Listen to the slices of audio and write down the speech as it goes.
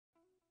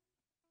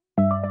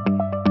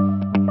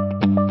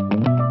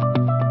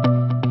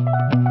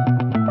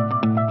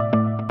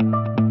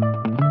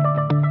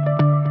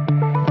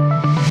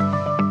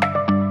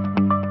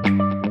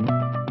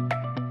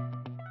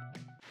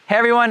Hey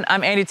everyone,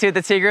 I'm Andy T at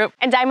the T Group.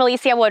 And I'm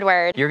Alicia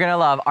Woodward. You're gonna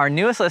love our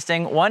newest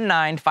listing,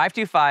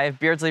 19525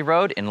 Beardsley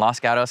Road in Los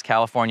Gatos,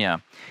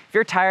 California. If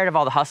you're tired of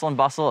all the hustle and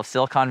bustle of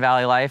Silicon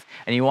Valley life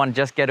and you want to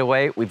just get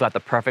away, we've got the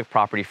perfect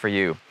property for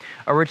you.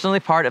 Originally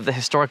part of the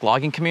historic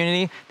logging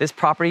community, this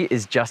property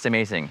is just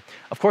amazing.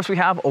 Of course, we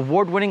have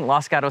award-winning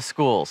Los Gatos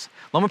schools,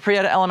 Loma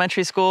Prieta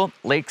Elementary School,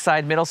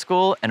 Lakeside Middle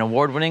School, and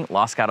award-winning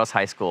Los Gatos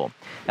High School.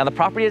 Now, the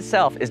property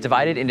itself is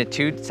divided into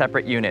two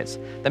separate units.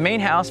 The main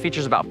house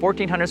features about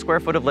 1,400 square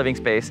foot of living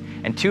space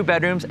and 2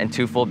 bedrooms and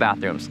 2 full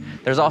bathrooms.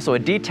 There's also a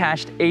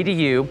detached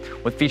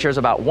ADU with features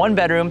about 1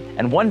 bedroom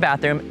and 1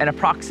 bathroom and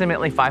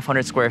approximately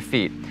 500 square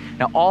feet.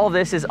 Now, all of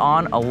this is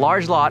on a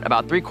large lot,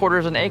 about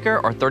 3/4 an acre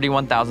or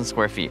 31,000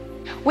 square feet.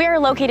 We are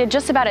located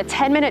just about a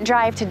 10-minute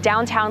drive to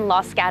downtown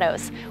Los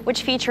Gatos,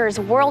 which features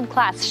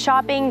world-class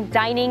shopping,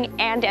 dining,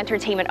 and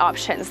entertainment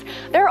options.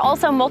 There are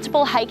also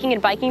multiple hiking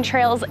and biking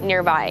trails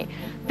nearby.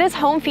 This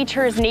home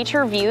features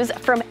nature views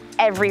from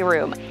every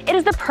room. It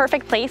is the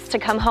perfect place to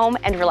come home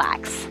and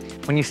relax.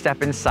 When you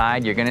step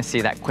inside, you're gonna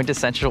see that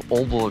quintessential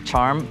old world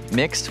charm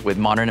mixed with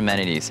modern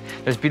amenities.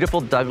 There's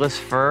beautiful Douglas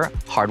fir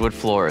hardwood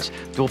floors,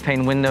 dual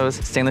pane windows,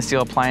 stainless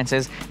steel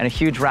appliances, and a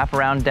huge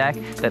wraparound deck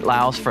that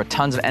allows for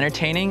tons of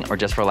entertaining or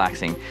just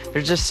relaxing.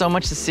 There's just so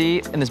much to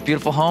see in this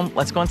beautiful home.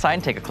 Let's go inside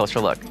and take a closer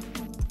look.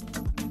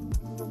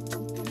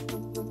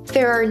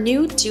 There are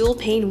new dual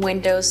pane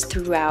windows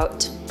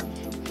throughout,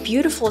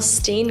 beautiful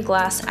stained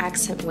glass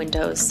accent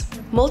windows,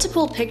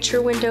 multiple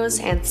picture windows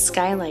and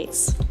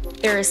skylights.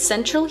 There is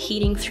central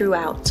heating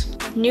throughout,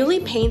 newly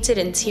painted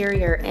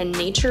interior and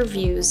nature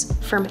views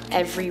from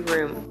every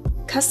room.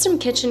 Custom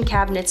kitchen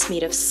cabinets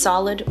made of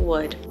solid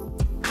wood,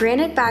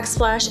 granite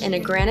backsplash and a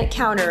granite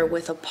counter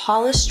with a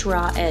polished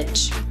raw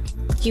edge.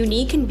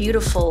 Unique and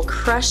beautiful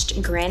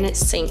crushed granite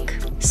sink,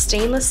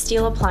 stainless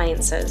steel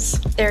appliances.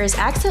 There is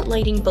accent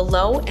lighting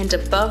below and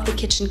above the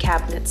kitchen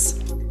cabinets.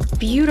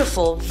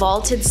 Beautiful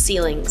vaulted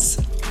ceilings.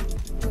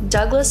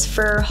 Douglas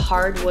fir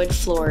hardwood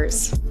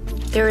floors.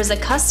 There is a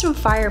custom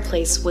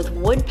fireplace with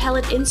wood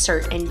pellet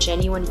insert and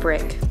genuine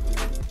brick.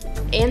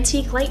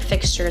 Antique light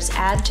fixtures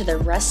add to the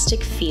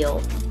rustic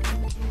feel.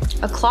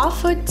 A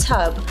clawfoot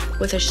tub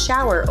with a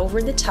shower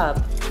over the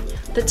tub.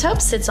 The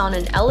tub sits on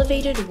an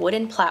elevated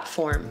wooden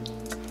platform.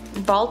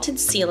 Vaulted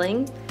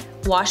ceiling,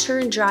 washer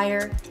and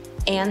dryer,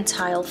 and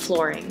tile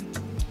flooring.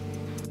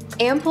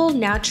 Ample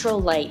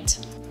natural light.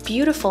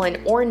 Beautiful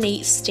and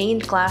ornate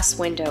stained glass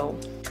window.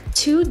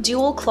 2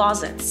 dual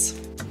closets.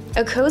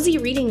 A cozy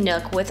reading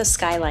nook with a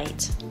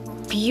skylight.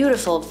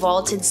 Beautiful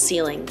vaulted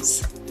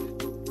ceilings.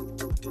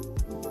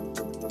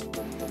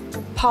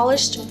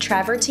 Polished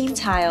travertine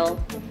tile,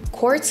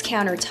 quartz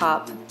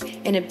countertop,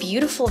 and a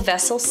beautiful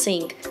vessel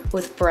sink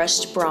with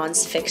brushed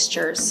bronze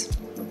fixtures.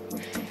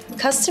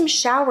 Custom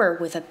shower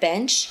with a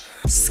bench,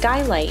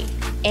 skylight,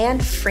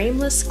 and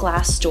frameless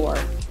glass door.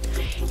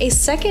 A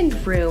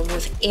second room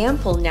with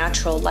ample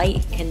natural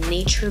light and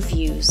nature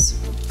views.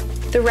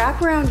 The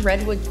wraparound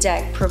redwood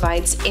deck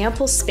provides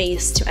ample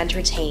space to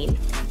entertain.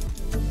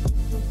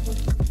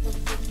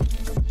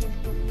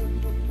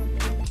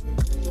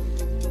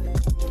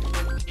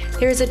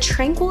 There is a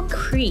tranquil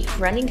creek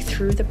running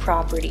through the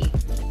property.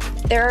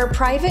 There are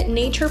private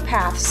nature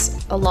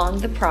paths along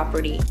the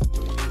property.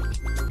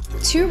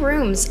 2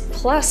 rooms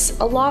plus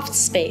a loft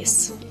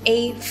space.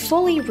 A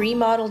fully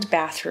remodeled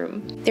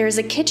bathroom. There is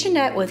a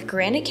kitchenette with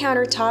granite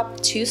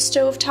countertop, 2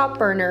 stovetop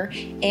burner,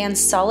 and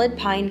solid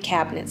pine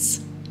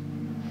cabinets.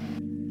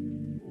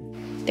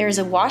 There is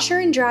a washer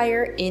and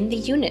dryer in the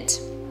unit.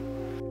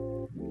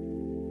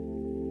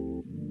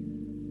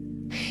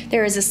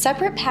 There is a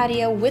separate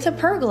patio with a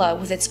pergola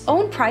with its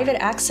own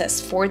private access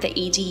for the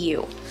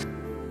ADU.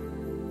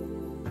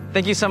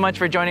 Thank you so much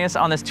for joining us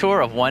on this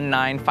tour of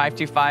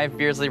 19525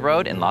 Beardsley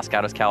Road in Los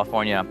Gatos,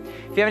 California.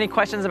 If you have any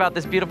questions about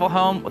this beautiful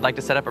home, would like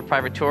to set up a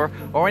private tour,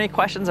 or any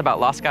questions about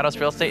Los Gatos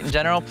real estate in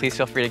general, please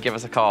feel free to give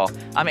us a call.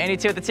 I'm Andy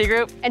T with the T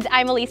Group. And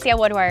I'm Alicia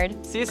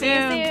Woodward. See you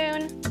soon. See you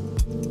soon.